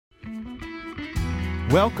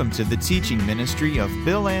Welcome to the teaching ministry of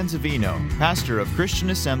Bill Anzavino, pastor of Christian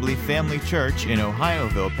Assembly Family Church in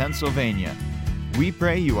Ohioville, Pennsylvania. We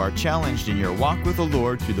pray you are challenged in your walk with the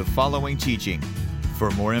Lord through the following teaching.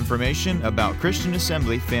 For more information about Christian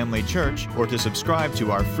Assembly Family Church or to subscribe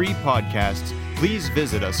to our free podcasts, please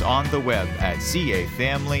visit us on the web at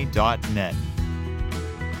cafamily.net.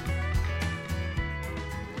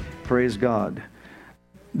 Praise God.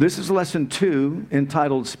 This is lesson 2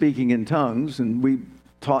 entitled Speaking in Tongues, and we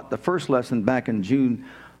taught the first lesson back in June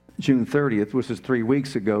 30th, which is 3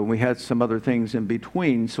 weeks ago. We had some other things in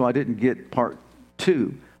between, so I didn't get part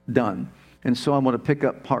 2 done. And so I want to pick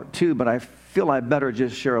up part 2, but I feel I better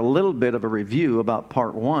just share a little bit of a review about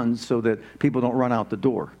part 1 so that people don't run out the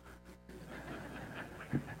door.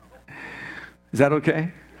 Is that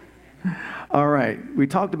okay? All right. We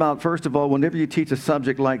talked about, first of all, whenever you teach a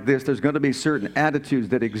subject like this, there's going to be certain attitudes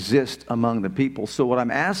that exist among the people. So what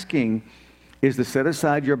I'm asking is to set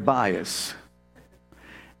aside your bias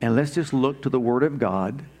and let's just look to the Word of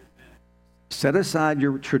God. Set aside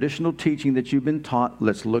your traditional teaching that you've been taught.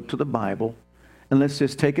 Let's look to the Bible and let's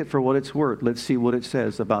just take it for what it's worth. Let's see what it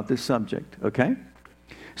says about this subject, okay?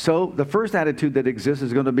 So the first attitude that exists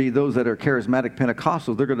is going to be those that are charismatic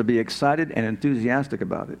Pentecostals. They're going to be excited and enthusiastic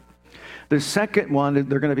about it. The second one,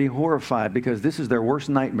 they're going to be horrified because this is their worst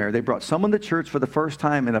nightmare. They brought someone to church for the first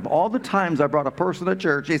time, and of all the times I brought a person to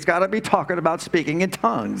church, he's got to be talking about speaking in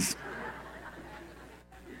tongues.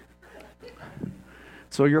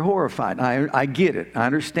 So you're horrified. I get it. I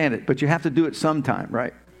understand it. But you have to do it sometime,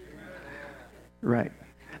 right? Right.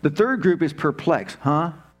 The third group is perplexed.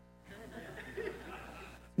 Huh?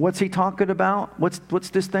 What's he talking about? What's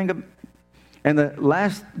this thing? And the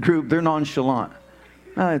last group, they're nonchalant.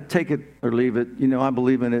 Take it or leave it. You know, I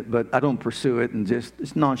believe in it, but I don't pursue it, and just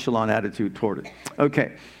this nonchalant attitude toward it.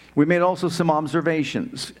 Okay. We made also some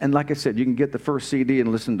observations. And like I said, you can get the first CD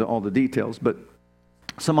and listen to all the details, but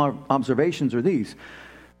some observations are these.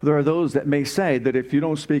 There are those that may say that if you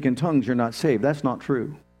don't speak in tongues, you're not saved. That's not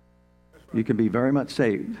true. You can be very much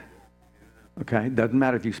saved. Okay? Doesn't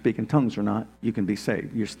matter if you speak in tongues or not. You can be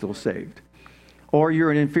saved. You're still saved. Or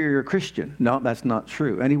you're an inferior Christian. No, that's not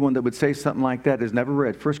true. Anyone that would say something like that has never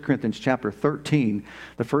read 1 Corinthians chapter 13,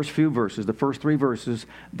 the first few verses, the first 3 verses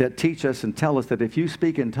that teach us and tell us that if you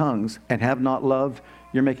speak in tongues and have not love,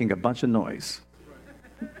 you're making a bunch of noise.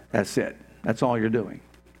 That's it. That's all you're doing.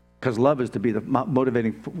 Because love is to be the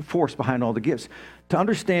motivating force behind all the gifts. To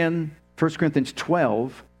understand 1 Corinthians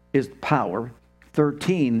 12 is power,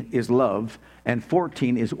 13 is love, and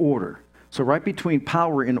 14 is order. So right between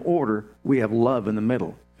power and order, we have love in the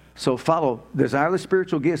middle. So desire the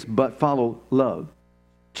spiritual gifts, but follow love.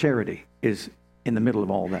 Charity is in the middle of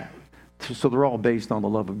all that. So they're all based on the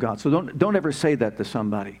love of God. So don't ever say that to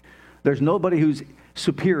somebody. There's nobody who's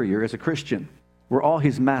superior as a Christian. We're all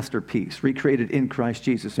his masterpiece, recreated in Christ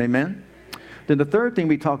Jesus. Amen? Then the third thing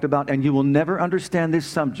we talked about, and you will never understand this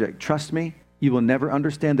subject. Trust me. You will never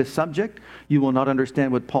understand this subject. You will not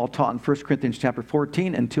understand what Paul taught in 1 Corinthians chapter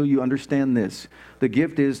 14 until you understand this. The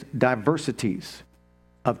gift is diversities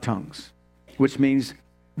of tongues, which means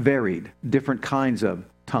varied, different kinds of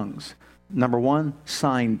tongues. Number 1,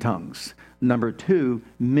 sign tongues. Number 2,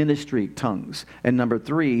 ministry tongues. And number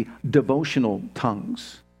 3, devotional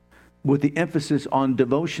tongues, with the emphasis on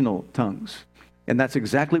devotional tongues. And that's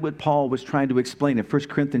exactly what Paul was trying to explain in 1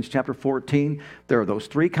 Corinthians chapter 14. There are those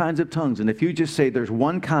 3 kinds of tongues. And if you just say there's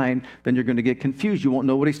one kind, then you're going to get confused. You won't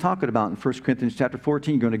know what he's talking about. In 1 Corinthians chapter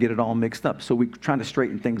 14, you're going to get it all mixed up. So we're trying to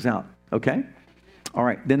straighten things out. Okay? All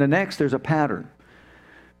right. Then the next, there's a pattern.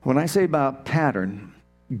 When I say about pattern,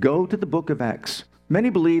 go to the book of Acts. Many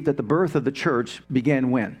believe that the birth of the church began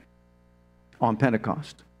when? On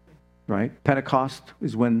Pentecost. Right? Pentecost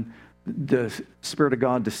is when the Spirit of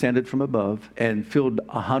God descended from above and filled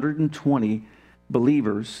 120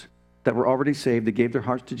 believers that were already saved. They gave their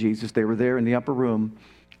hearts to Jesus. They were there in the upper room.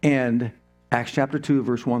 And Acts chapter 2,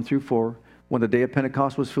 verse 1 through 4, when the day of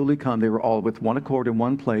Pentecost was fully come, they were all with one accord in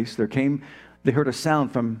one place. They heard a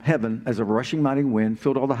sound from heaven as a rushing mighty wind,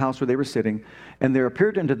 filled all the house where they were sitting. And there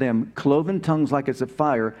appeared unto them cloven tongues like as of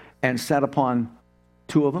fire, and sat upon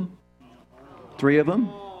 2 of them, 3 of them,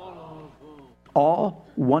 all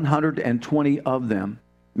 120 of them.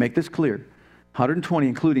 Make this clear. 120,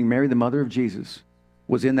 including Mary, the mother of Jesus,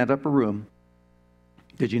 was in that upper room.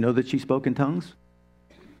 Did you know that she spoke in tongues?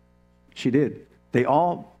 She did. They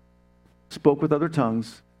all spoke with other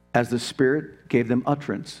tongues as the Spirit gave them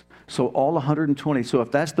utterance. So all 120. So if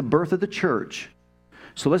that's the birth of the church,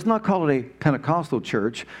 so let's not call it a Pentecostal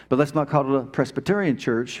church, but let's not call it a Presbyterian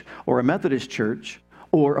church or a Methodist church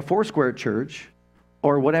or a Foursquare church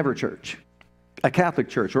or whatever church. a Catholic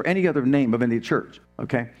church or any other name of any church,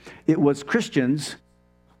 okay? It was Christians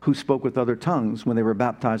who spoke with other tongues when they were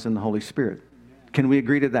baptized in the Holy Spirit. Can we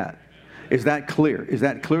agree to that? Is that clear? Is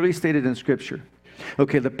that clearly stated in Scripture?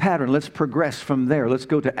 Okay, the pattern, let's progress from there. Let's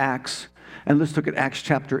go to Acts, and let's look at Acts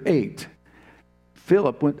chapter 8.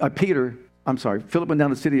 Philip went down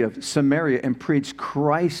to the city of Samaria and preached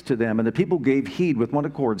Christ to them, and the people gave heed with one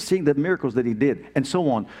accord, seeing the miracles that he did, and so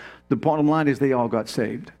on. The bottom line is they all got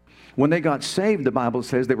saved. When they got saved, the Bible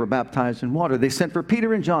says they were baptized in water. They sent for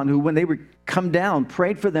Peter and John, who, when they would come down,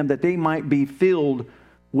 prayed for them that they might be filled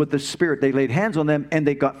with the Spirit. They laid hands on them, and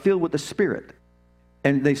they got filled with the Spirit.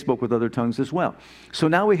 And they spoke with other tongues as well. So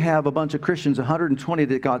now we have a bunch of Christians, 120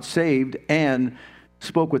 that got saved and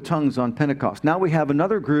spoke with tongues on Pentecost. Now we have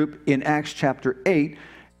another group in Acts chapter 8,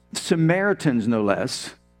 Samaritans no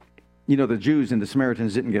less. You know, the Jews and the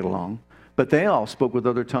Samaritans didn't get along, but they all spoke with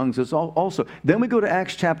other tongues as also. Then we go to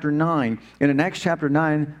Acts chapter 9. And in Acts chapter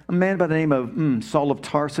 9, a man by the name of Saul of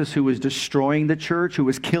Tarsus, who was destroying the church, who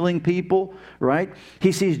was killing people, right?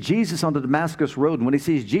 He sees Jesus on the Damascus road. And when he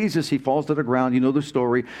sees Jesus, he falls to the ground. You know the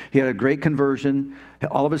story. He had a great conversion.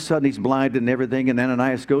 All of a sudden, he's blinded and everything. And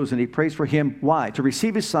Ananias goes and he prays for him. Why? To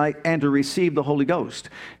receive his sight and to receive the Holy Ghost.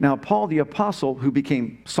 Now, Paul the Apostle,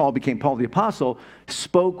 Saul became Paul the Apostle,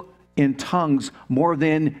 spoke in tongues more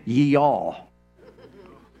than ye all.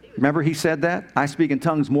 Remember he said that? I speak in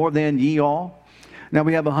tongues more than ye all. Now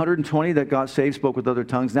we have 120 that got saved, spoke with other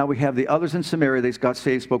tongues. Now we have the others in Samaria that got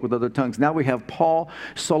saved, spoke with other tongues. Now we have Paul.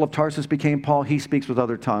 Saul of Tarsus became Paul. He speaks with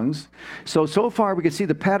other tongues. So far we can see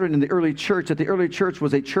the pattern in the early church, that the early church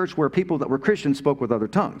was a church where people that were Christians spoke with other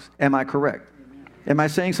tongues. Am I correct? Am I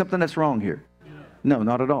saying something that's wrong here? No,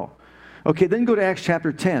 not at all. Okay, then go to Acts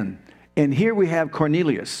chapter 10. And here we have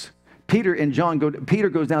Cornelius. Peter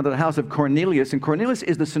goes down to the house of Cornelius, and Cornelius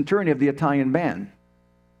is the centurion of the Italian band.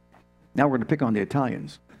 Now we're going to pick on the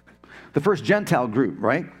Italians. The first Gentile group,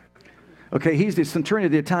 right? Okay, he's the centurion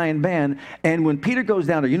of the Italian band, and when Peter goes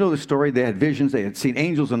down there, you know the story, they had visions, they had seen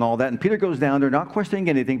angels and all that, and Peter goes down there not questioning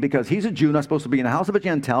anything because he's a Jew, not supposed to be in the house of a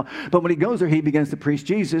Gentile, but when he goes there, he begins to preach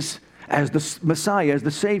Jesus as the Messiah, as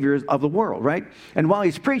the Savior of the world, right? And while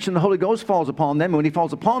he's preaching, the Holy Ghost falls upon them. And when he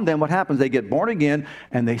falls upon them, what happens? They get born again,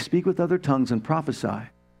 and they speak with other tongues and prophesy.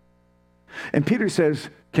 And Peter says,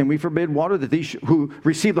 can we forbid water that these who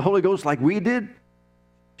receive the Holy Ghost like we did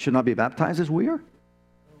should not be baptized as we are?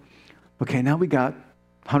 Okay, now we got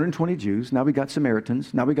 120 Jews. Now we got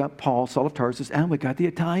Samaritans. Now we got Paul, Saul of Tarsus, and we got the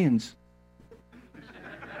Italians.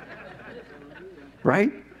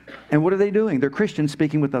 Right? And what are they doing? They're Christians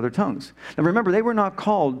speaking with other tongues. Now remember, they were not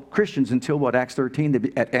called Christians until Acts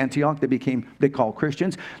 13. At Antioch, they called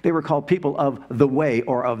Christians. They were called people of the way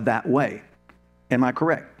or of that way. Am I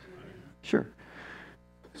correct? Sure.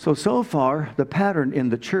 So far, the pattern in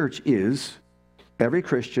the church is every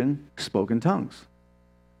Christian spoke in tongues.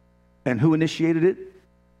 And who initiated it?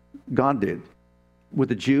 God did with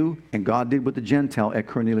the Jew, and God did with the Gentile at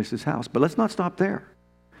Cornelius' house. But let's not stop there.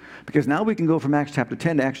 Because now we can go from Acts chapter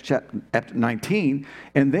 10 to Acts chapter 19,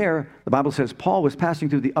 and there the Bible says Paul was passing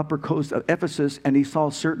through the upper coast of Ephesus, and he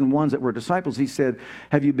saw certain ones that were disciples. He said,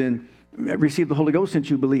 have you received the Holy Ghost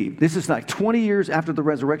since you believed? This is like 20 years after the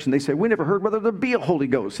resurrection. They said, we never heard whether there be a Holy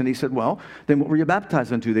Ghost. And he said, well, then what were you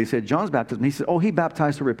baptized into? They said, John's baptism. He said, oh, he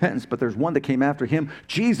baptized to repentance, but there's one that came after him,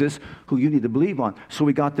 Jesus, who you need to believe on. So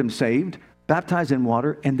we got them saved, baptized in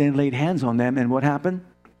water, and then laid hands on them, and what happened?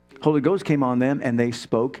 Holy Ghost came on them, and they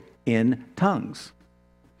spoke in tongues.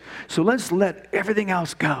 So let's let everything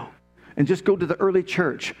else go and just go to the early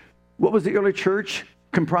church. What was the early church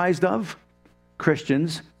comprised of?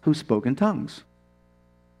 Christians who spoke in tongues.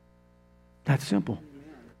 That's simple.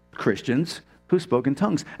 Christians who spoke in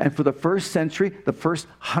tongues. And for the first century, the first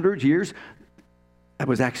 100 years, that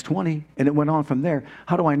was Acts 20, and it went on from there.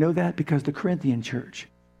 How do I know that? Because the Corinthian church.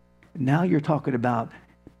 Now you're talking about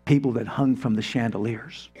people that hung from the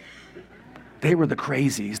chandeliers. They were the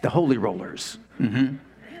crazies, the holy rollers. Mm-hmm.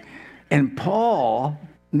 And Paul,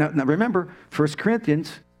 now remember, 1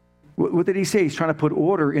 Corinthians, what did he say? He's trying to put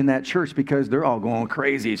order in that church because they're all going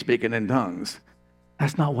crazy speaking in tongues.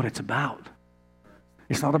 That's not what it's about.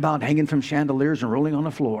 It's not about hanging from chandeliers and rolling on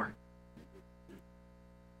the floor.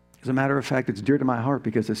 As a matter of fact, it's dear to my heart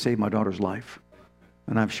because it saved my daughter's life.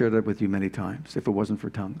 And I've shared that with you many times. If it wasn't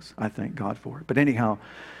for tongues, I thank God for it. But anyhow,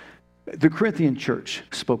 the Corinthian church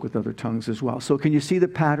spoke with other tongues as well. So can you see the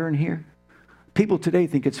pattern here? People today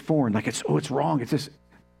think it's foreign, like it's wrong. It's just,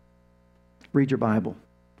 read your Bible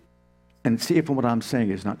and see if what I'm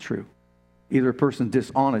saying is not true. Either a person's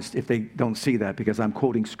dishonest if they don't see that because I'm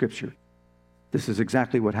quoting Scripture. This is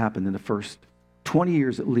exactly what happened in the first 20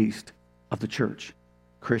 years at least of the church.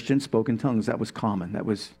 Christians spoke in tongues. That was common. That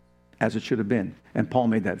was as it should have been. And Paul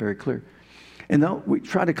made that very clear. And though we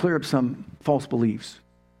try to clear up some false beliefs.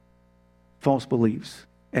 False beliefs.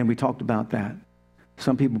 And we talked about that.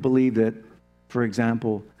 Some people believe that, for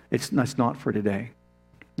example, it's not for today.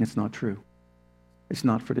 It's not true. It's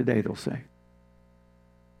not for today, they'll say.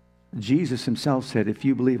 Jesus himself said, if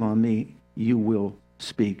you believe on me, you will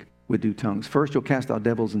speak with new tongues. First, you'll cast out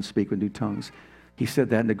devils and speak with new tongues. He said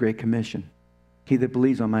that in the Great Commission. He that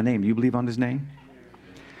believes on my name. You believe on his name?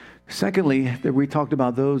 Secondly, that we talked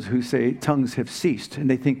about those who say tongues have ceased, and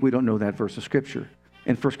they think we don't know that verse of Scripture.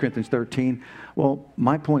 In 1 Corinthians 13, well,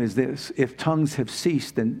 my point is this. If tongues have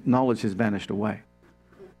ceased, then knowledge has vanished away.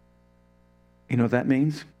 You know what that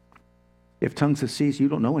means? If tongues have ceased, you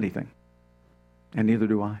don't know anything. And neither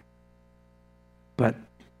do I. But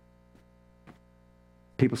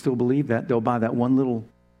people still believe that. They'll buy that one little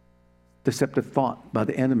deceptive thought by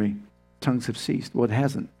the enemy. Tongues have ceased. Well, it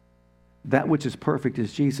hasn't. That which is perfect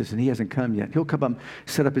is Jesus, and he hasn't come yet. He'll come up,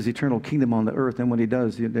 set up his eternal kingdom on the earth, and when he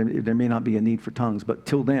does, there may not be a need for tongues. But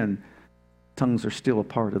till then, tongues are still a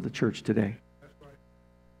part of the church today.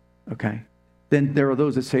 Okay? Then there are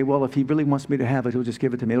those that say, well, if he really wants me to have it, he'll just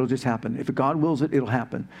give it to me. It'll just happen. If God wills it, it'll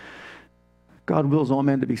happen. God wills all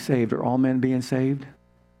men to be saved. Are all men being saved?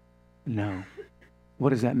 No.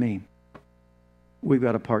 What does that mean? We've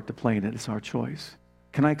got a part to play in it. It's our choice.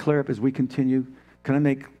 Can I clear up as we continue? Can I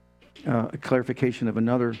make a clarification of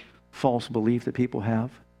another false belief that people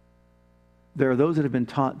have? There are those that have been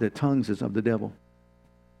taught that tongues is of the devil.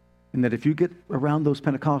 And that if you get around those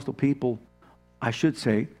Pentecostal people, I should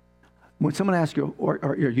say, when someone asks you,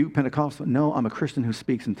 are you Pentecostal? No, I'm a Christian who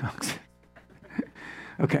speaks in tongues.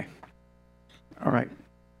 Okay. All right.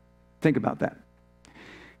 Think about that.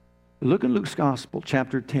 Look in Luke's Gospel,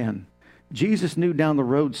 chapter 10. Jesus knew down the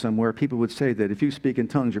road somewhere people would say that if you speak in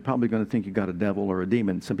tongues, you're probably going to think you got a devil or a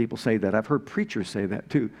demon. Some people say that. I've heard preachers say that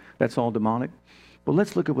too. That's all demonic. But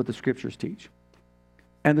let's look at what the Scriptures teach.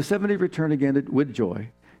 And the 70 returned again with joy,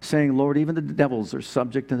 saying, Lord, even the devils are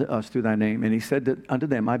subject unto us through thy name. And he said that unto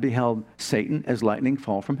them, I beheld Satan as lightning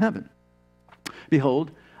fall from heaven.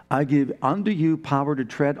 Behold, I give unto you power to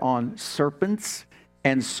tread on serpents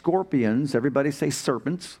and scorpions. Everybody say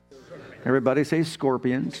serpents. Everybody say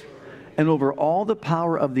scorpions. And over all the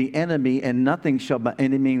power of the enemy, and nothing shall by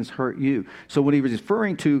any means hurt you. So when he was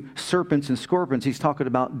referring to serpents and scorpions, he's talking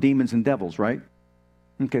about demons and devils, right?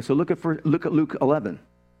 Okay, so look at Luke 11,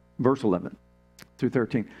 verse 11 through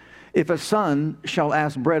 13. If a son shall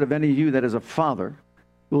ask bread of any of you that is a father,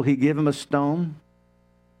 will he give him a stone?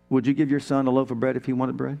 Would you give your son a loaf of bread if he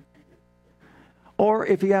wanted bread? Or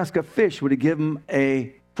if he asked a fish, would he give him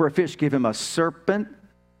for a fish, give him a serpent?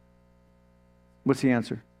 What's the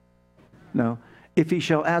answer? No. If he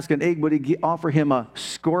shall ask an egg, would he offer him a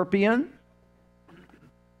scorpion?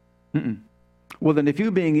 Well, then if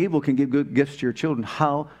you being evil can give good gifts to your children,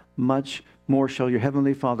 how much more shall your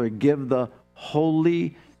heavenly Father give the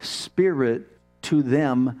Holy Spirit to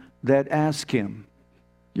them that ask him?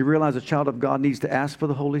 You realize a child of God needs to ask for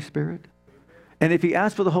the Holy Spirit? And if he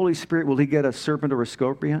asks for the Holy Spirit, will he get a serpent or a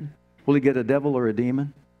scorpion? Will he get a devil or a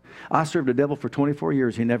demon? I served a devil for 24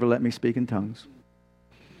 years. He never let me speak in tongues.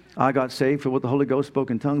 I got saved for what the Holy Ghost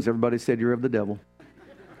spoke in tongues. Everybody said, you're of the devil.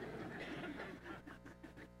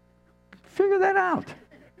 Figure that out.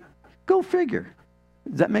 Go figure.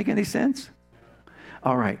 Does that make any sense?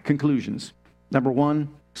 All right, conclusions. Number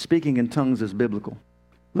one, speaking in tongues is biblical.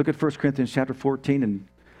 Look at 1 Corinthians chapter 14 and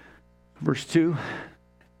verse 2.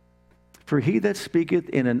 For he that speaketh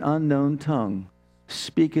in an unknown tongue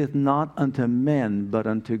speaketh not unto men, but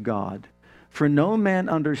unto God. For no man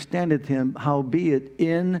understandeth him, howbeit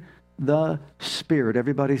in the Spirit.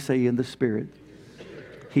 Everybody say in the Spirit.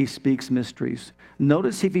 He speaks mysteries.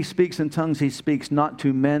 Notice if he speaks in tongues, he speaks not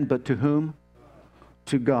to men, but to whom?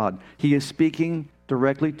 To God. He is speaking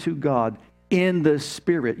directly to God in the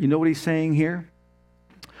Spirit. You know what he's saying here?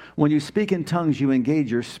 When you speak in tongues, you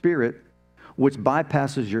engage your spirit, which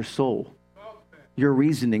bypasses your soul, your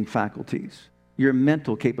reasoning faculties, your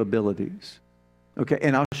mental capabilities. Okay,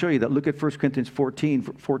 and I'll show you that. Look at 1 Corinthians 14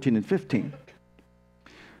 and 15.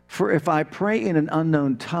 For if I pray in an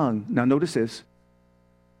unknown tongue, now notice this.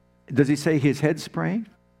 Does he say his head's praying?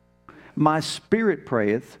 My spirit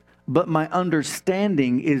prayeth, but my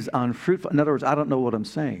understanding is unfruitful. In other words, I don't know what I'm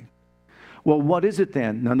saying. Well, what is it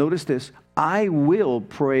then? Now notice this. I will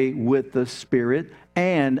pray with the Spirit,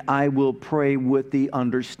 and I will pray with the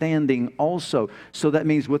understanding also. So that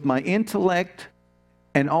means with my intellect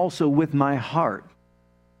and also with my heart.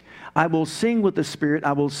 I will sing with the Spirit.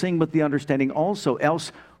 I will sing with the understanding also.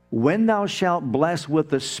 Else, when thou shalt bless with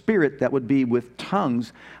the Spirit, that would be with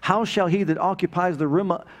tongues, how shall he that occupies the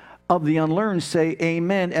room of the unlearned say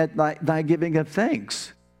amen at thy giving of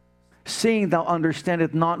thanks, seeing thou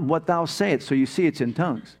understandest not what thou sayest? So you see it's in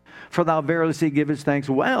tongues. For thou verily givest thanks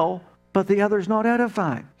well, but the other is not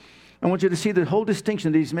edified. I want you to see the whole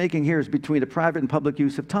distinction that he's making here is between the private and public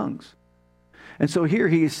use of tongues. And so here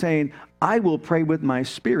he is saying, I will pray with my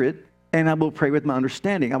spirit, and I will pray with my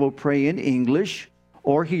understanding. I will pray in English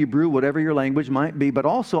or Hebrew, whatever your language might be, but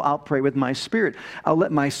also I'll pray with my spirit. I'll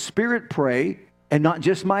let my spirit pray, and not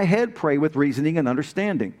just my head pray with reasoning and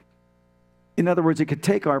understanding. In other words, it could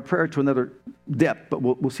take our prayer to another depth, but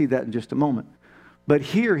we'll see that in just a moment. But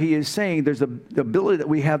here he is saying there's the ability that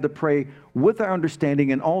we have to pray with our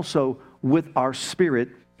understanding and also with our spirit.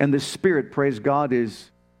 And the spirit, praise God, is,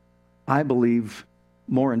 I believe,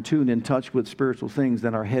 more in tune, in touch with spiritual things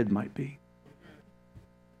than our head might be.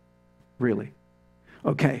 Really.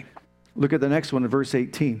 Okay, look at the next one in verse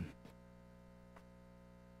 18.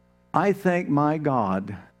 I thank my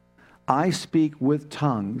God, I speak with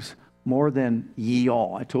tongues more than ye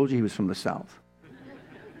all. I told you he was from the south.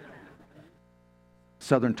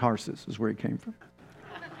 Southern Tarsus is where he came from.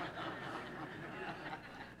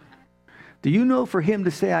 Do you know for him to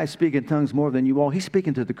say I speak in tongues more than you all, he's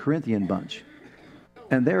speaking to the Corinthian bunch.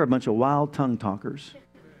 And they're a bunch of wild tongue talkers.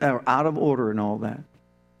 They're out of order and all that.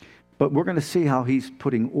 But we're going to see how he's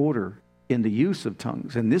putting order in the use of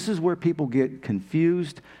tongues. And this is where people get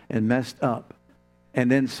confused and messed up. And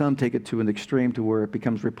then some take it to an extreme to where it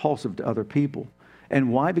becomes repulsive to other people. And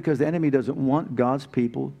why? Because the enemy doesn't want God's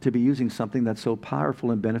people to be using something that's so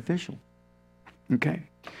powerful and beneficial. Okay.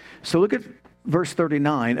 So look at verse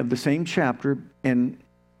 39 of the same chapter and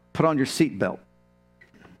put on your seatbelt.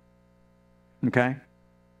 Okay.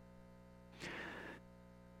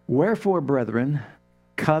 Wherefore, brethren,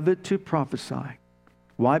 covet to prophesy.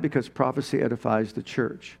 Why? Because prophecy edifies the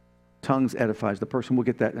church. Tongues edifies the person. We'll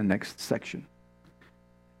get that in the next section.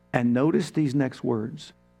 And notice these next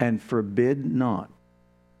words. And forbid not.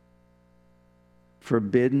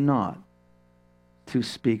 Forbid not to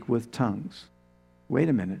speak with tongues. Wait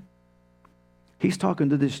a minute. He's talking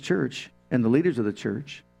to this church and the leaders of the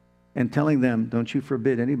church and telling them, don't you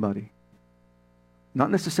forbid anybody.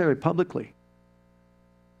 Not necessarily publicly.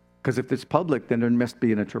 Because if it's public, then there must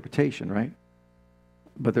be an interpretation, right?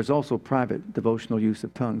 But there's also private devotional use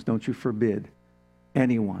of tongues. Don't you forbid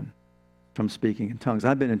anyone from speaking in tongues.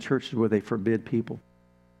 I've been in churches where they forbid people.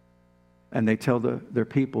 And they tell their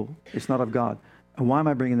people, it's not of God. And why am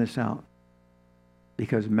I bringing this out?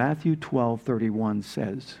 Because Matthew 12:31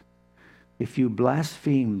 says, if you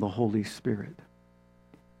blaspheme the Holy Spirit,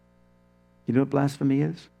 you know what blasphemy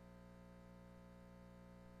is?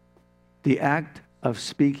 The act of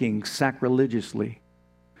speaking sacrilegiously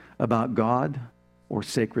about God or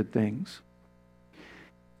sacred things.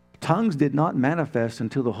 Tongues did not manifest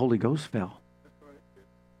until the Holy Ghost fell.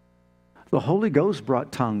 The Holy Ghost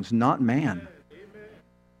brought tongues, not man.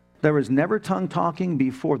 There was never tongue talking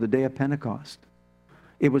before the day of Pentecost.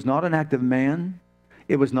 It was not an act of man.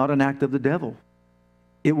 It was not an act of the devil.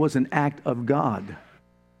 It was an act of God.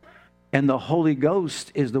 And the Holy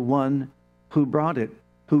Ghost is the one who brought it,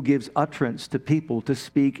 who gives utterance to people to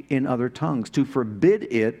speak in other tongues. To forbid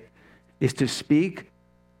it is to speak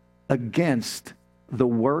against the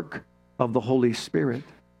work of the Holy Spirit.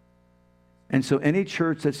 And so any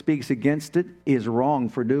church that speaks against it is wrong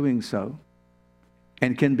for doing so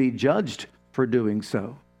and can be judged for doing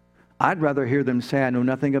so. I'd rather hear them say, I know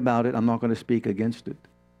nothing about it, I'm not going to speak against it.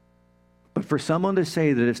 But for someone to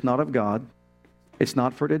say that it's not of God, it's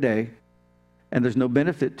not for today, and there's no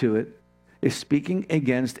benefit to it, is speaking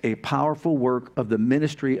against a powerful work of the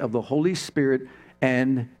ministry of the Holy Spirit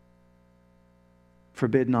and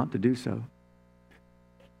forbid not to do so.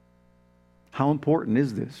 How important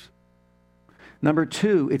is this? Number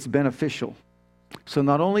two, it's beneficial. So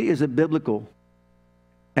not only is it biblical,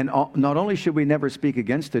 and not only should we never speak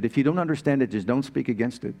against it, if you don't understand it, just don't speak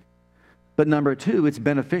against it. But number two, it's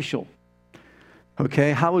beneficial.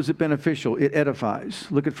 Okay, how is it beneficial? It edifies.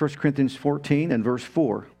 Look at 1 Corinthians 14 and verse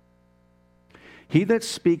 4. He that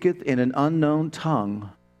speaketh in an unknown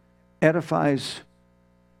tongue edifies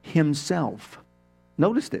himself.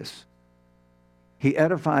 Notice this. He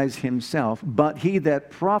edifies himself, but he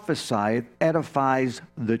that prophesieth edifies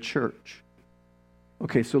the church.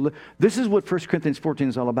 Okay, so this is what 1 Corinthians 14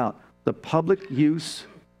 is all about. The public use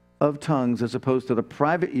of tongues as opposed to the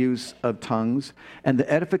private use of tongues and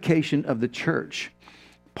the edification of the church.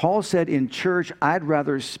 Paul said in church, I'd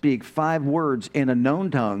rather speak 5 words in a known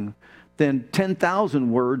tongue than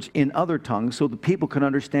 10,000 words in other tongues so the people can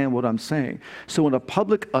understand what I'm saying. So in a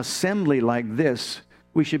public assembly like this,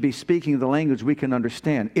 We should be speaking the language we can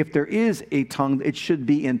understand. If there is a tongue, it should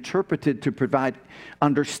be interpreted to provide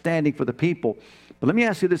understanding for the people. But let me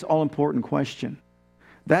ask you this all-important question.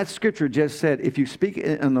 That scripture just said, if you speak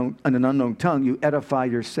in an unknown tongue, you edify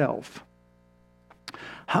yourself.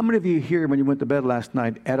 How many of you here, when you went to bed last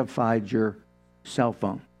night, edified your cell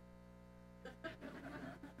phone?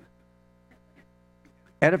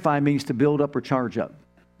 Edify means to build up or charge up.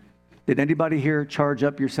 Did anybody here charge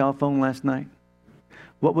up your cell phone last night?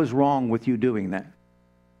 What was wrong with you doing that?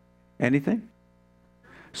 Anything?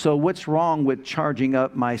 So what's wrong with charging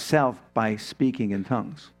up myself by speaking in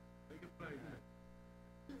tongues?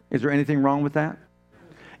 Is there anything wrong with that?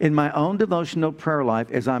 In my own devotional prayer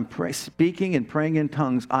life, as I'm speaking and praying in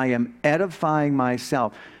tongues, I am edifying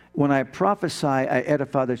myself. When I prophesy, I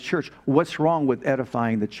edify the church. What's wrong with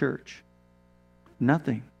edifying the church?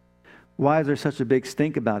 Nothing. Why is there such a big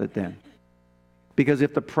stink about it then? Because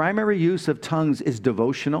if the primary use of tongues is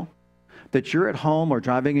devotional, that you're at home or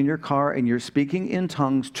driving in your car and you're speaking in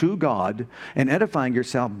tongues to God and edifying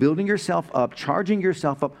yourself, building yourself up, charging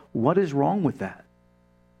yourself up, what is wrong with that?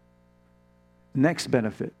 Next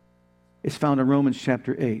benefit is found in Romans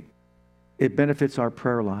chapter 8. It benefits our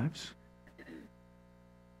prayer lives.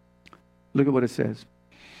 Look at what it says.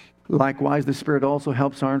 Likewise, the Spirit also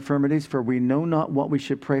helps our infirmities, for we know not what we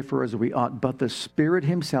should pray for as we ought, but the Spirit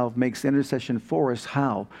himself makes intercession for us.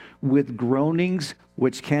 How? With groanings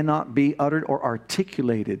which cannot be uttered or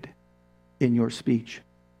articulated in your speech.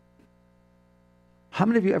 How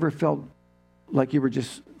many of you ever felt like you were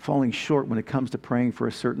just falling short when it comes to praying for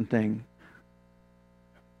a certain thing?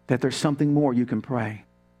 That there's something more you can pray?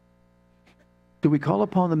 Do we call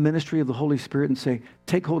upon the ministry of the Holy Spirit and say,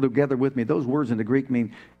 take hold together with me? Those words in the Greek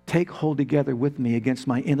mean, take hold together with me against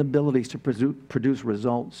my inabilities to produce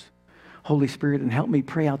results. Holy Spirit, and help me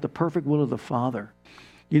pray out the perfect will of the Father.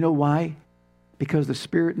 You know why? Because the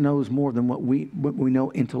Spirit knows more than what we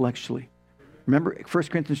know intellectually. Remember, 1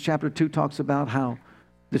 Corinthians chapter 2 talks about how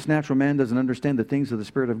this natural man doesn't understand the things of the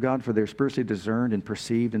Spirit of God, for they're spiritually discerned and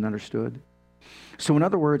perceived and understood. So in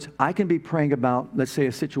other words, I can be praying about, let's say,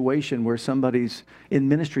 a situation where somebody's in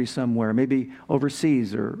ministry somewhere, maybe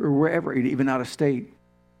overseas or wherever, even out of state.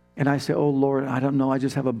 And I say, oh, Lord, I don't know. I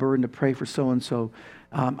just have a burden to pray for so-and-so.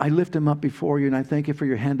 I lift them up before you, and I thank you for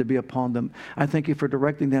your hand to be upon them. I thank you for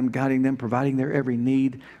directing them, guiding them, providing their every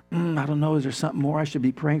need. I don't know. Is there something more I should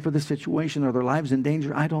be praying for this situation? Are their lives in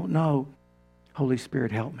danger? I don't know. Holy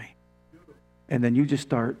Spirit, help me. And then you just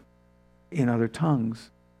start in other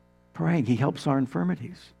tongues praying. He helps our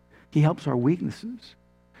infirmities. He helps our weaknesses.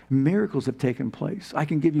 Miracles have taken place. I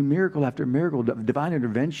can give you miracle after miracle, divine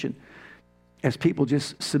intervention, as people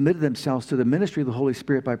just submitted themselves to the ministry of the Holy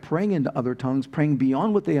Spirit by praying into other tongues, praying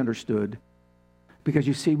beyond what they understood. Because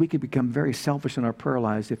you see, we could become very selfish in our prayer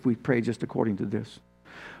lives if we pray just according to this.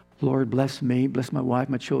 Lord, bless me, bless my wife,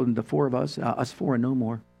 my children, the four of us, us four and no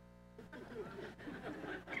more.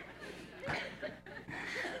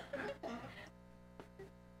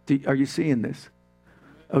 Are you seeing this?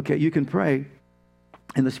 Okay, you can pray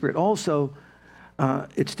in the Spirit. Also,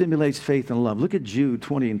 it stimulates faith and love. Look at Jude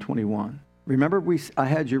 20 and 21. Remember, I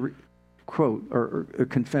had you quote or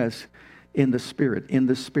confess in the Spirit, in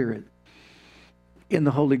the Spirit, in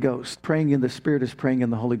the Holy Ghost. Praying in the Spirit is praying in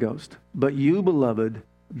the Holy Ghost. But you, beloved,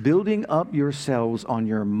 building up yourselves on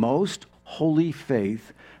your most holy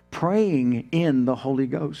faith, praying in the Holy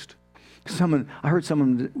Ghost. I heard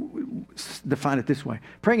someone define it this way.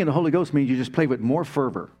 Praying in the Holy Ghost means you just pray with more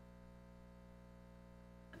fervor.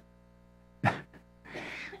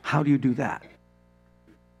 How do you do that?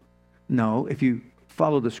 No, if you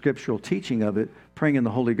follow the scriptural teaching of it, praying in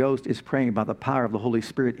the Holy Ghost is praying by the power of the Holy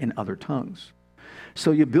Spirit in other tongues.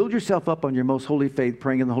 So you build yourself up on your most holy faith,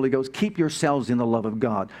 praying in the Holy Ghost. Keep yourselves in the love of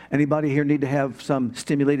God. Anybody here need to have some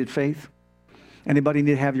stimulated faith? Anybody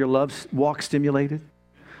need to have your love walk stimulated?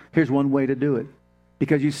 Here's one way to do it.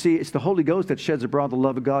 Because you see, it's the Holy Ghost that sheds abroad the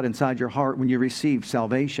love of God inside your heart when you receive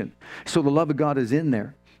salvation. So the love of God is in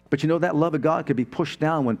there. But you know, that love of God could be pushed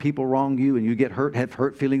down when people wrong you and you get hurt, have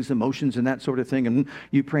hurt feelings, emotions, and that sort of thing. And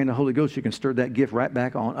you pray in the Holy Ghost, you can stir that gift right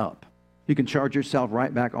back on up. You can charge yourself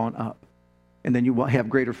right back on up. And then you have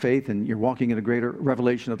greater faith and you're walking in a greater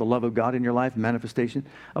revelation of the love of God in your life, manifestation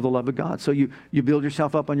of the love of God. So you build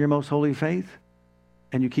yourself up on your most holy faith.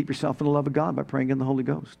 And you keep yourself in the love of God by praying in the Holy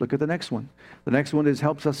Ghost. Look at the next one. The next one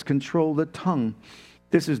helps us control the tongue.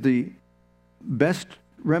 This is the best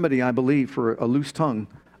remedy, I believe, for a loose tongue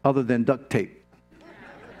other than duct tape.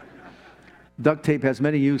 Duct tape has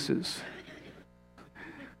many uses.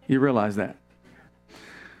 You realize that.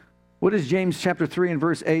 What does James chapter 3 and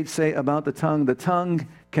verse 8 say about the tongue? The tongue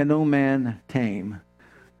can no man tame.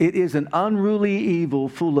 It is an unruly evil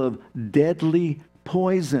full of deadly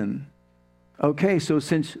poison. Okay, so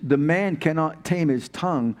since the man cannot tame his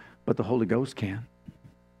tongue, but the Holy Ghost can.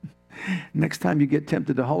 Next time you get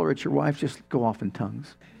tempted to holler at your wife, just go off in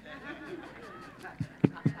tongues.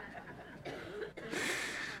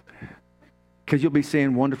 Because you'll be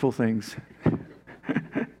saying wonderful things.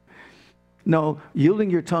 No, yielding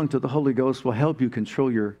your tongue to the Holy Ghost will help you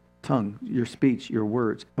control your tongue, your speech, your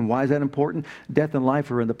words. And why is that important? Death and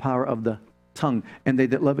life are in the power of the tongue, and they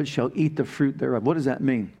that love it shall eat the fruit thereof. What does that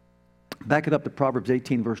mean? Back it up to Proverbs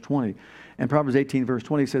 18, verse 20. And Proverbs 18, verse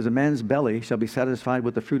 20 says, a man's belly shall be satisfied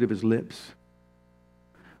with the fruit of his lips,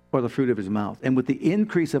 or the fruit of his mouth. And with the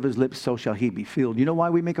increase of his lips, so shall he be filled. You know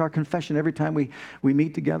why we make our confession every time we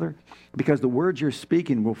meet together? Because the words you're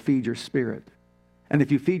speaking will feed your spirit. And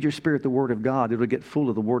if you feed your spirit the Word of God, it'll get full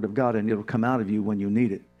of the Word of God, and it'll come out of you when you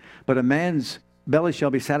need it. But a man's belly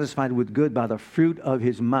shall be satisfied with good by the fruit of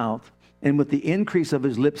his mouth, and with the increase of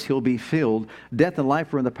his lips he'll be filled. Death and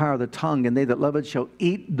life are in the power of the tongue, and they that love it shall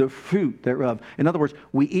eat the fruit thereof. In other words,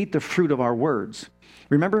 we eat the fruit of our words.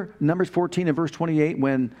 Remember Numbers 14 and verse 28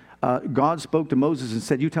 when God spoke to Moses and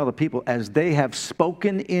said, you tell the people, as they have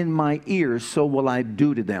spoken in my ears, so will I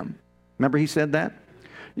do to them. Remember he said that?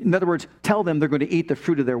 In other words, tell them they're going to eat the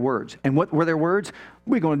fruit of their words. And what were their words?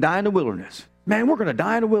 We're going to die in the wilderness. Man, we're going to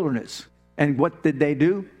die in the wilderness. And what did they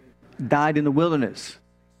do? Died in the wilderness.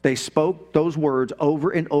 They spoke those words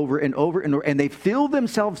over and over and over and over, and they filled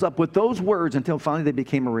themselves up with those words until finally they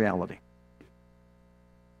became a reality.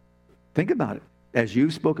 Think about it. As you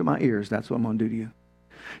spoke in my ears, that's what I'm going to do to you.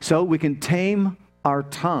 So we can tame our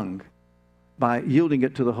tongue by yielding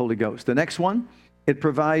it to the Holy Ghost. The next one, it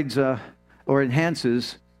provides or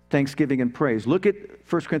enhances thanksgiving and praise. Look at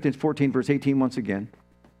 1 Corinthians 14, verse 18 once again.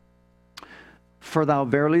 For thou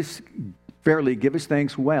verily givest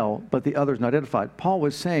thanks well, but the other is not edified. Paul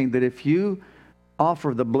was saying that if you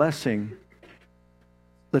offer the blessing,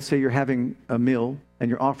 let's say you're having a meal and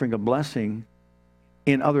you're offering a blessing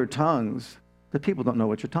in other tongues, the people don't know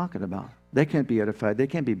what you're talking about. They can't be edified. They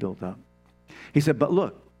can't be built up. He said, but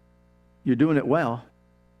look, you're doing it well.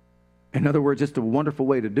 In other words, it's a wonderful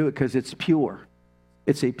way to do it because it's pure.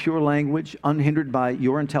 It's a pure language, unhindered by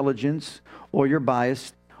your intelligence or your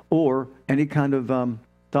bias or any kind of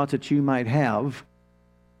thoughts that you might have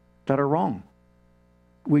that are wrong.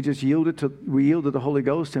 We just yield to the Holy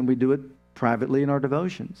Ghost, and we do it privately in our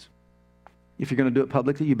devotions. If you're going to do it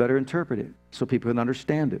publicly, you better interpret it so people can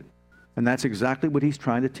understand it. And that's exactly what he's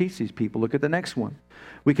trying to teach these people. Look at the next one.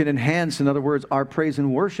 We can enhance, in other words, our praise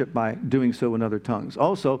and worship by doing so in other tongues.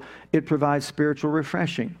 Also, it provides spiritual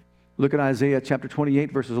refreshing. Look at Isaiah chapter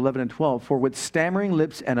 28, verses 11 and 12. For with stammering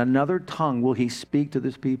lips and another tongue will he speak to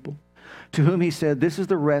this people, to whom he said, this is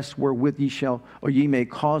the rest wherewith ye shall, or ye may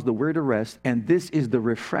cause the weary to rest, and this is the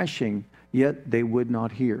refreshing, yet they would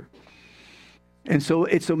not hear. And so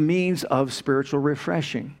it's a means of spiritual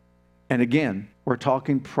refreshing. And again, we're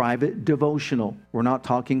talking private devotional. We're not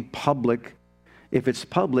talking public. If it's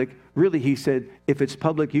public, really, he said, if it's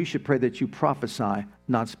public, you should pray that you prophesy,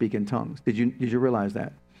 not speak in tongues. Did you realize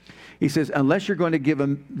that? He says, unless you're going to give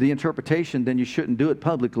them the interpretation, then you shouldn't do it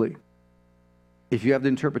publicly. If you have the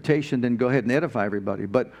interpretation, then go ahead and edify everybody.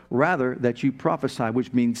 But rather that you prophesy,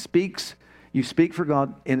 which means you speak for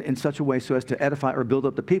God in such a way so as to edify or build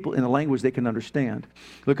up the people in a language they can understand.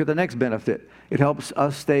 Look at the next benefit. It helps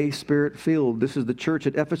us stay spirit-filled. This is the church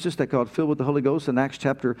at Ephesus that got filled with the Holy Ghost in Acts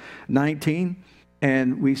chapter 19.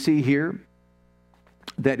 And we see here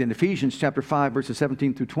that in Ephesians chapter 5, verses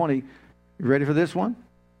 17 through 20, you ready for this one?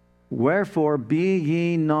 Wherefore be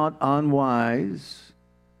ye not unwise.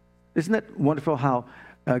 Isn't that wonderful how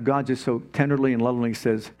God just so tenderly and lovingly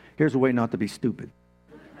says, here's a way not to be stupid.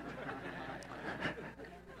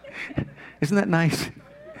 Isn't that nice?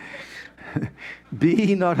 Be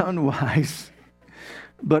ye not unwise,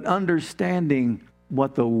 but understanding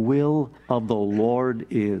what the will of the Lord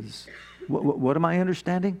is. What am I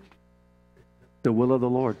understanding? The will of the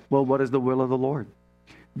Lord. Well, what is the will of the Lord?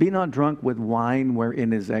 Be not drunk with wine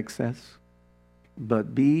wherein is excess,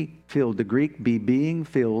 but be filled. The Greek, be being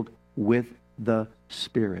filled with the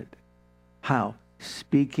Spirit. How?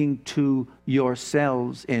 Speaking to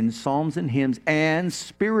yourselves in psalms and hymns and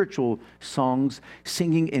spiritual songs,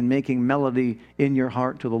 singing and making melody in your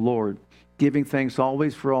heart to the Lord, giving thanks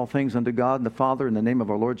always for all things unto God and the Father in the name of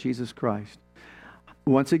our Lord Jesus Christ.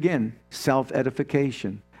 Once again,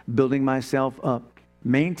 self-edification, building myself up,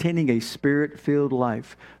 maintaining a Spirit-filled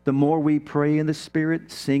life. The more we pray in the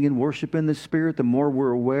Spirit, sing and worship in the Spirit, the more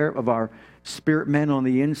we're aware of our spirit man on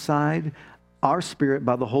the inside. Our spirit,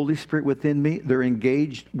 by the Holy Spirit within me, they're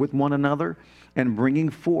engaged with one another and bringing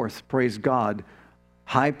forth, praise God,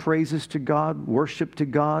 high praises to God, worship to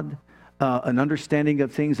God, an understanding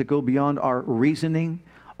of things that go beyond our reasoning.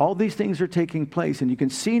 All these things are taking place, and you can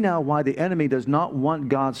see now why the enemy does not want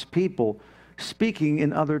God's people speaking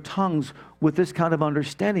in other tongues with this kind of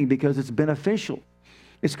understanding, because it's beneficial.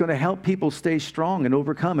 It's going to help people stay strong and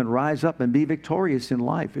overcome and rise up and be victorious in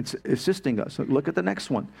life. It's assisting us. Look at the next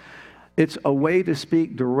one. It's a way to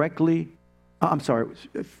speak directly.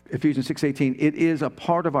 Ephesians 6:18. It is a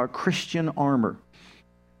part of our Christian armor.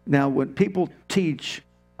 Now, when people teach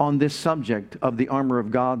on this subject of the armor of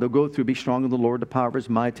God, they'll go through, be strong in the Lord, the power of his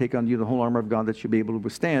might, take on you the whole armor of God that you'll be able to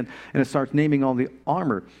withstand. And it starts naming all the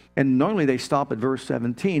armor. And normally they stop at verse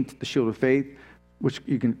 17, the shield of faith, which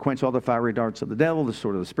you can quench all the fiery darts of the devil, the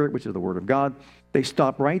sword of the Spirit, which is the word of God. They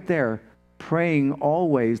stop right there, praying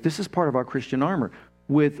always. This is part of our Christian armor.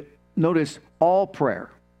 With, notice, all prayer.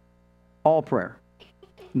 All prayer.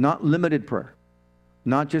 Not limited prayer.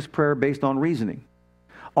 Not just prayer based on reasoning.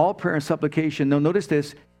 All prayer and supplication. Now notice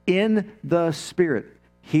this, in the Spirit.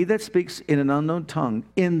 He that speaks in an unknown tongue,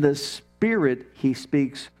 in the Spirit he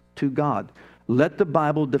speaks to God. Let the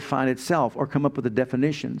Bible define itself, or come up with the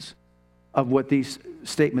definitions of what these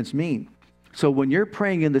statements mean. So when you're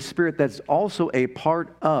praying in the Spirit, that's also a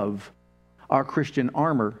part of our Christian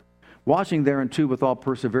armor, watching thereunto with all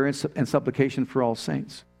perseverance and supplication for all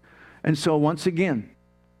saints. And so once again,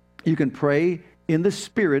 you can pray in the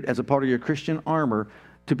Spirit as a part of your Christian armor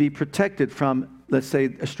to be protected from, let's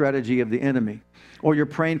say, a strategy of the enemy. Or you're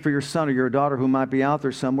praying for your son or your daughter who might be out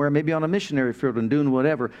there somewhere, maybe on a missionary field and doing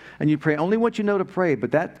whatever, and you pray only what you know to pray,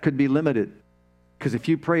 but that could be limited. Because if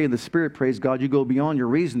you pray in the Spirit, praise God, you go beyond your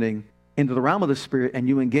reasoning into the realm of the Spirit, and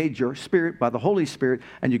you engage your spirit by the Holy Spirit,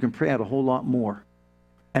 and you can pray out a whole lot more.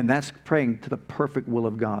 And that's praying to the perfect will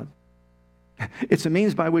of God. It's a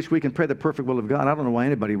means by which we can pray the perfect will of God. I don't know why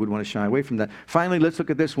anybody would want to shy away from that. Finally, let's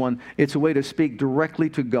look at this one. It's a way to speak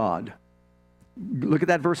directly to God. Look at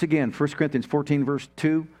that verse again, 1 Corinthians 14, verse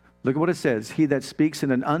 2. Look at what it says. He that speaks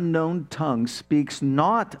in an unknown tongue speaks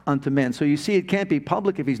not unto men. So you see, it can't be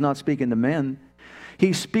public if he's not speaking to men.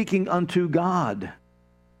 He's speaking unto God.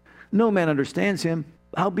 No man understands him.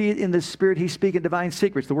 Howbeit in the Spirit he's speaking divine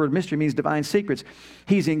secrets. The word mystery means divine secrets.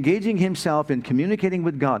 He's engaging himself in communicating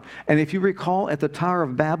with God. And if you recall, at the Tower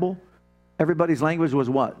of Babel, everybody's language was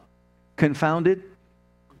what? Confounded.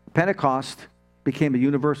 Pentecost became a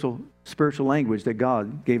universal spiritual language that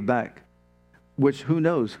God gave back, which who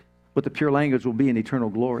knows what the pure language will be in eternal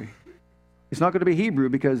glory. It's not going to be Hebrew,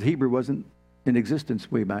 because Hebrew wasn't in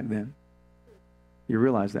existence way back then. You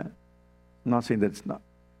realize that? I'm not saying that it's not.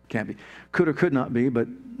 Can't be. Could or could not be, but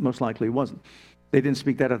most likely it wasn't. They didn't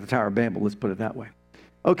speak that at the Tower of Babel, let's put it that way.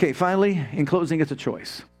 Okay, finally, in closing, it's a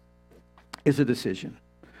choice. It's a decision.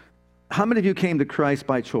 How many of you came to Christ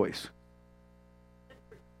by choice?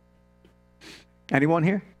 Anyone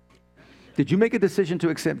here? Did you make a decision to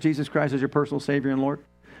accept Jesus Christ as your personal Savior and Lord?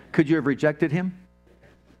 Could you have rejected him?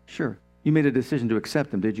 Sure. You made a decision to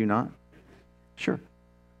accept him, did you not? Sure.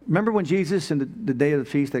 Remember when Jesus, in the day of the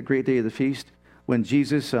feast, that great day of the feast, when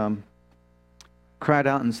Jesus cried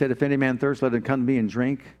out and said, if any man thirst, let him come to me and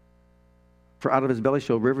drink. For out of his belly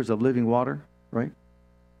shall rivers of living water, right?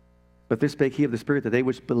 But this spake he of the Spirit, that they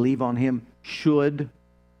which believe on him should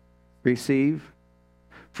receive.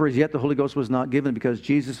 For as yet the Holy Ghost was not given, because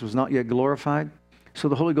Jesus was not yet glorified. So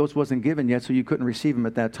the Holy Ghost wasn't given yet, so you couldn't receive him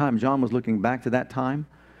at that time. John was looking back to that time.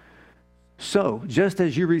 So, just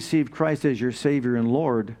as you received Christ as your Savior and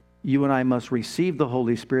Lord, you and I must receive the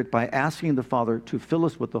Holy Spirit by asking the Father to fill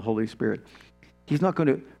us with the Holy Spirit. He's not going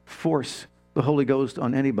to force the Holy Ghost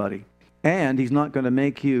on anybody. And he's not going to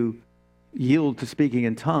make you yield to speaking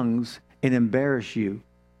in tongues and embarrass you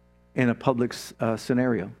in a public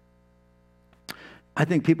scenario. I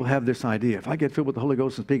think people have this idea. If I get filled with the Holy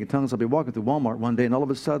Ghost and speak in tongues, I'll be walking through Walmart one day, and all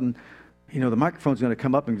of a sudden, the microphone's going to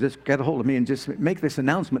come up and just get a hold of me and just make this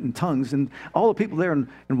announcement in tongues, and all the people there in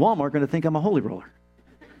Walmart are going to think I'm a holy roller.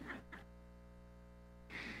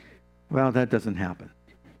 Well, that doesn't happen.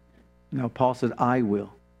 No, Paul said, I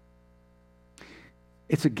will.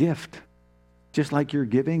 It's a gift. Just like you're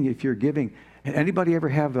giving, if you're giving. Anybody ever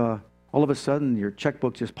have all of a sudden your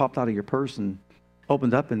checkbook just popped out of your purse and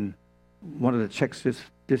opened up, and one of the checks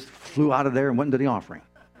just flew out of there and went into the offering?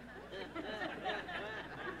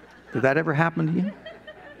 Did that ever happen to you?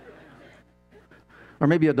 Or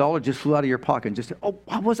maybe $1 just flew out of your pocket and just said,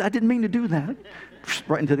 I didn't mean to do that.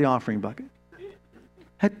 Right into the offering bucket.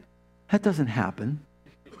 That doesn't happen.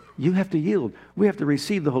 You have to yield. We have to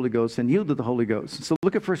receive the Holy Ghost and yield to the Holy Ghost. So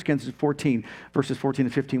look at 1 Corinthians 14, verses 14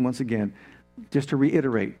 and 15 once again. just to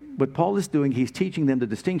reiterate, what Paul is doing, he's teaching them the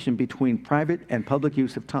distinction between private and public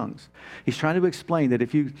use of tongues. He's trying to explain that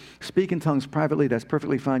if you speak in tongues privately, that's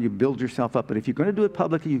perfectly fine. You build yourself up. But if you're going to do it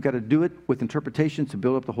publicly, you've got to do it with interpretations to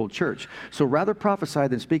build up the whole church. So rather prophesy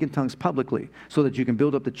than speak in tongues publicly so that you can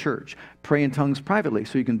build up the church. Pray in tongues privately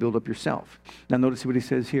so you can build up yourself. Now notice what he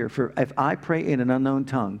says here. For if I pray in an unknown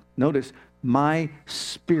tongue, notice, my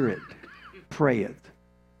spirit prayeth.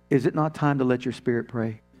 Is it not time to let your spirit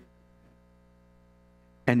pray?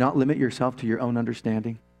 And not limit yourself to your own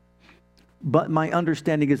understanding. But my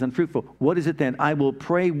understanding is unfruitful. What is it then? I will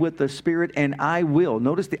pray with the Spirit, and I will.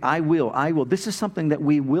 Notice the I will. This is something that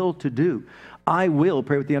we will to do. I will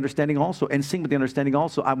pray with the understanding also, and sing with the understanding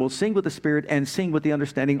also. I will sing with the Spirit and sing with the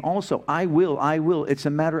understanding also. I will. It's a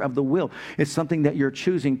matter of the will. It's something that you're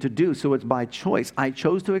choosing to do, so it's by choice. I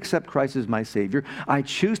chose to accept Christ as my Savior. I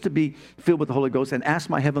choose to be filled with the Holy Ghost and ask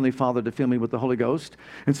my Heavenly Father to fill me with the Holy Ghost.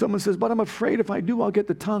 And someone says, but I'm afraid if I do, I'll get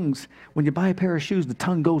the tongues. When you buy a pair of shoes, the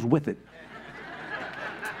tongue goes with it.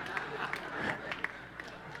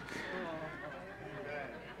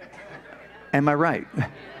 Am I right?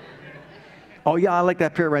 Oh, yeah, I like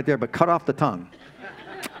that pair right there, but cut off the tongue.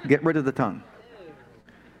 Get rid of the tongue.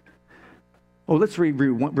 Oh, let's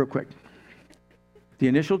review one real quick. The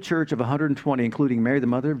initial church of 120, including Mary, the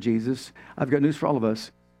mother of Jesus. I've got news for all of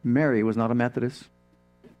us. Mary was not a Methodist.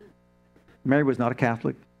 Mary was not a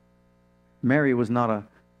Catholic. Mary was not a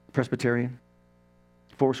Presbyterian.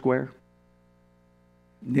 Foursquare.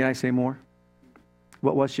 Need I say more?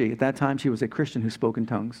 What was she? At that time, she was a Christian who spoke in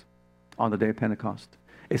tongues on the day of Pentecost.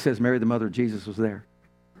 It says Mary, the mother of Jesus, was there.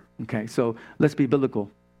 Okay, so let's be biblical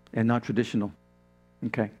and not traditional.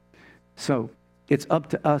 Okay, so it's up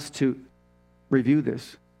to us to review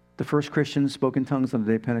this. The first Christians spoke in tongues on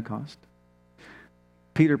the day of Pentecost.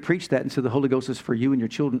 Peter preached that and said the Holy Ghost is for you and your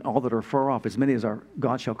children, all that are far off, as many as our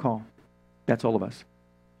God shall call. That's all of us.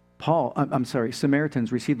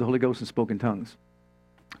 Samaritans received the Holy Ghost and spoke in tongues.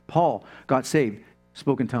 Paul got saved,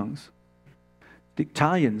 spoke in tongues. The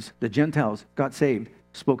Italians, the Gentiles, got saved,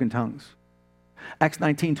 spoke in tongues. Acts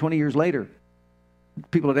 19, 20 years later,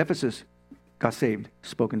 people at Ephesus got saved,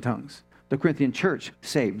 spoke in tongues. The Corinthian church,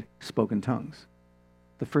 saved, spoke in tongues.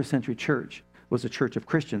 The first century church was a church of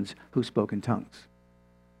Christians who spoke in tongues.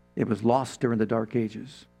 It was lost during the Dark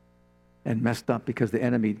Ages and messed up because the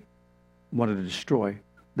enemy wanted to destroy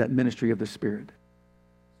that ministry of the Spirit.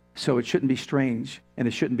 So it shouldn't be strange, and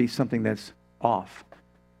it shouldn't be something that's off.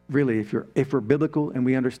 Really, if we're biblical and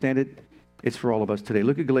we understand it, it's for all of us today.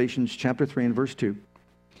 Look at Galatians chapter 3 and verse 2.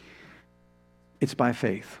 It's by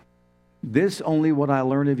faith. This only what I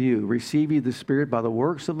learn of you. Receive ye the Spirit by the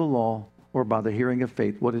works of the law or by the hearing of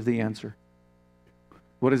faith. What is the answer?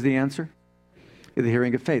 What is the answer? The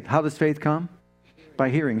hearing of faith. How does faith come? By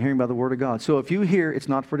hearing by the Word of God. So if you hear it's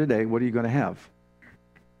not for today, what are you going to have?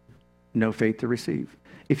 No faith to receive.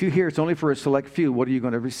 If you hear it's only for a select few, what are you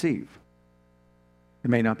going to receive? It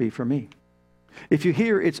may not be for me. If you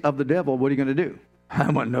hear it's of the devil, what are you going to do? I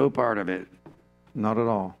want no part of it. Not at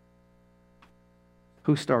all.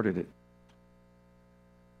 Who started it?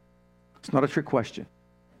 It's not a trick question.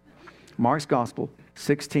 Mark's Gospel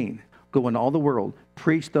 16. Go in all the world,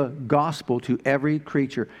 preach the gospel to every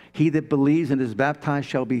creature. He that believes and is baptized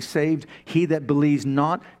shall be saved. He that believes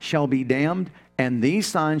not shall be damned. And these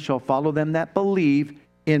signs shall follow them that believe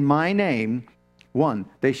in my name. 1,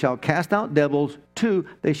 they shall cast out devils. 2,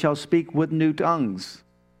 they shall speak with new tongues.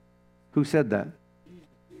 Who said that?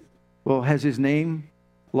 Well, has his name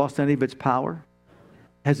lost any of its power?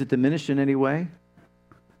 Has it diminished in any way?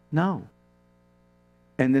 No.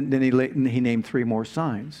 And then he named 3 more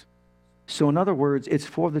signs. So in other words, it's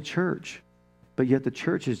for the church. But yet the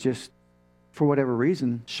church is just, for whatever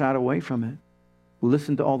reason, shied away from it.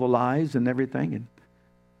 Listened to all the lies and everything. And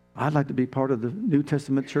I'd like to be part of the New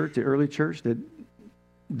Testament church, the early church that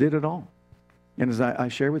did it all. And as I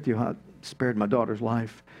share with you how it spared my daughter's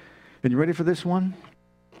life. And you ready for this one?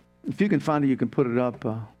 If you can find it, you can put it up,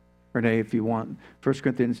 Renee, if you want. 1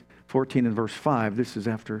 Corinthians 14 and verse 5. This is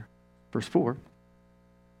after verse 4.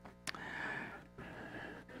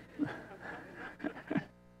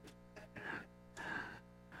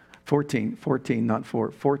 Fourteen, not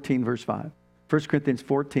 4. 14, verse 5. 1 Corinthians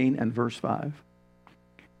 14 and verse 5.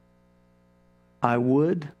 I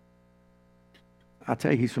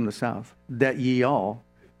tell you, he's from the south, that ye all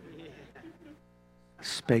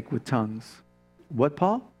spake with tongues. What,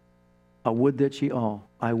 Paul? I would that ye all,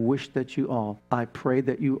 I wish that you all, I pray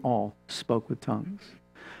that you all spoke with tongues.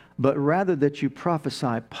 But rather that you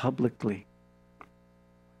prophesy publicly.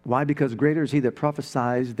 Why? Because greater is he that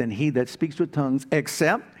prophesies than he that speaks with tongues,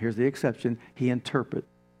 except, here's the exception, he interpret,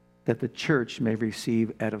 that the church may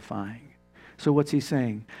receive edifying. So what's he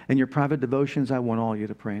saying? In your private devotions, I want all you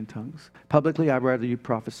to pray in tongues. Publicly, I'd rather you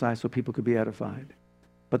prophesy so people could be edified.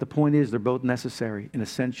 But the point is, they're both necessary and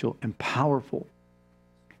essential and powerful.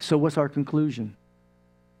 So what's our conclusion?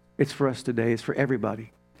 It's for us today. It's for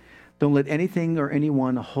everybody. Don't let anything or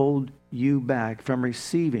anyone hold you back from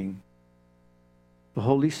receiving the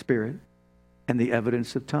Holy Spirit and the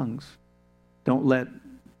evidence of tongues. Don't let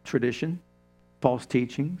tradition, false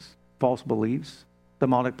teachings, false beliefs,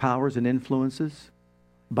 demonic powers and influences,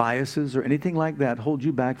 biases, or anything like that hold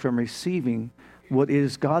you back from receiving what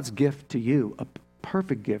is God's gift to you, a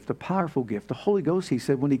perfect gift, a powerful gift. The Holy Ghost, he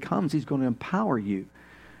said, when he comes, he's going to empower you.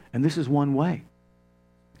 And this is one way.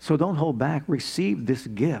 So don't hold back. Receive this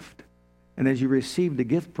gift. And as you receive the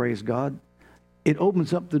gift, praise God, it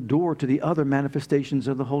opens up the door to the other manifestations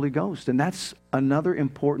of the Holy Ghost. And that's another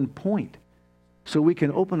important point. So we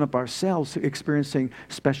can open up ourselves to experiencing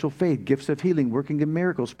special faith, gifts of healing, working in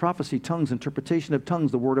miracles, prophecy, tongues, interpretation of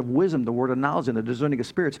tongues, the word of wisdom, the word of knowledge, and the discerning of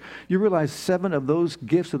spirits. You realize 7 of those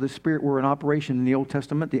gifts of the Spirit were in operation in the Old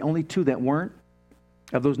Testament. The only 2 that weren't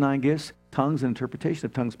of those 9 gifts, tongues and interpretation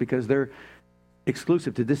of tongues, because they're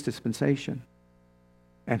exclusive to this dispensation.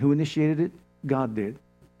 And who initiated it? God did.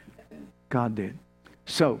 God did.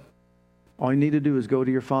 So, all you need to do is go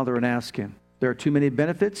to your Father and ask him. There are too many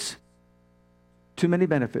benefits. Too many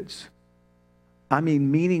benefits. I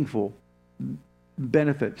mean meaningful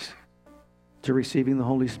benefits to receiving the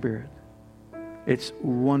Holy Spirit. It's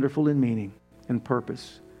wonderful in meaning and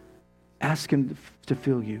purpose. Ask him to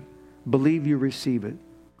fill you. Believe you receive it.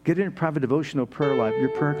 Get in a private devotional prayer life, your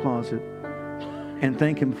prayer closet, and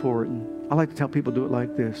thank him for it. And I like to tell people, do it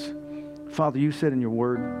like this. Father, you said in your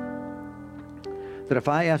word that if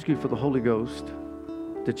I ask you for the Holy Ghost,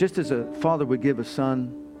 that just as a father would give a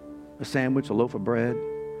son a sandwich, a loaf of bread,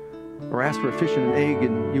 or ask for a fish and an egg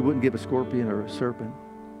and you wouldn't give a scorpion or a serpent,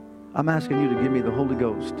 I'm asking you to give me the Holy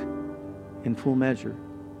Ghost in full measure,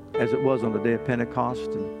 as it was on the day of Pentecost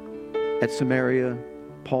and at Samaria,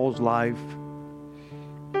 Paul's life,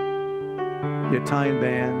 the Italian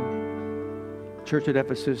band, church at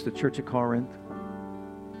Ephesus, the church at Corinth.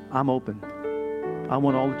 I'm open. I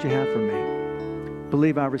want all that you have for me.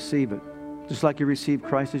 Believe I receive it. Just like you received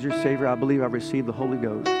Christ as your Savior, I believe I received the Holy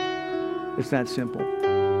Ghost. It's that simple.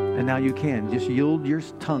 And now you can. Just yield your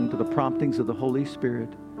tongue to the promptings of the Holy Spirit.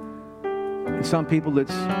 And some people,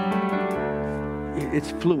 it's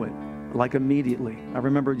fluent, like immediately. I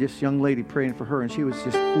remember this young lady praying for her, and she was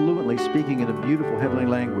just fluently speaking in a beautiful heavenly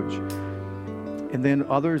language. And then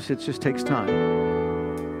others, it just takes time.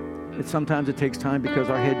 Sometimes it takes time because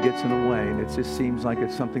our head gets in the way, and it just seems like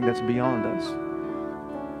it's something that's beyond us.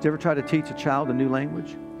 Did you ever try to teach a child a new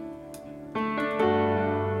language?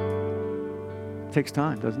 It takes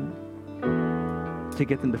time, doesn't it? To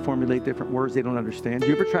get them to formulate different words they don't understand. Do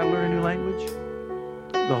you ever try to learn a new language?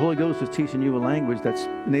 The Holy Ghost is teaching you a language that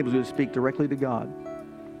enables you to speak directly to God.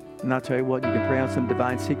 And I'll tell you what, you can pray out some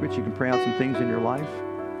divine secrets. You can pray out some things in your life.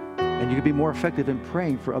 And you can be more effective in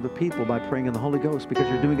praying for other people by praying in the Holy Ghost, because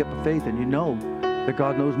you're doing it by faith and you know that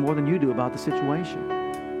God knows more than you do about the situation.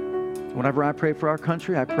 Whenever I pray for our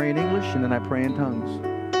country, I pray in English and then I pray in tongues.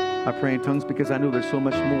 I pray in tongues because I know there's so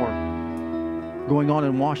much more going on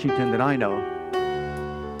in Washington that I know.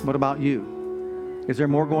 What about you? Is there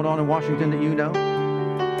more going on in Washington that you know?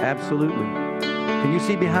 Absolutely. Can you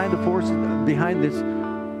see behind the force, behind this,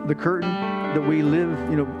 the curtain that we live,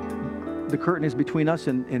 the curtain is between us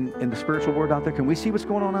and the spiritual world out there. Can we see what's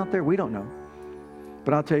going on out there? We don't know.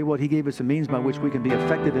 But I'll tell you what, he gave us a means by which we can be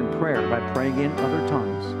effective in prayer by praying in other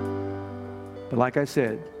tongues. But like I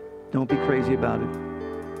said, don't be crazy about it.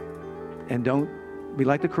 And don't be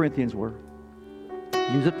like the Corinthians were.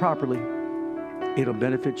 Use it properly. It'll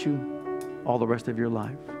benefit you all the rest of your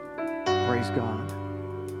life. Praise God.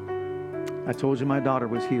 I told you my daughter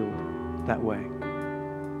was healed that way.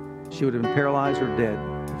 She would have been paralyzed or dead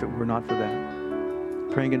if it were not for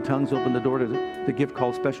that. Praying in tongues opened the door to the gift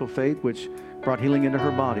called special faith, which brought healing into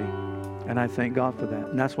her body. And I thank God for that.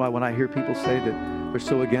 And that's why when I hear people say that they're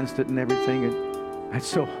so against it and everything, it's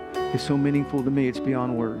so meaningful to me. It's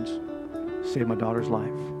beyond words. Saved my daughter's life.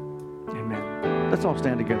 Amen. Let's all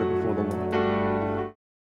stand together before the Lord.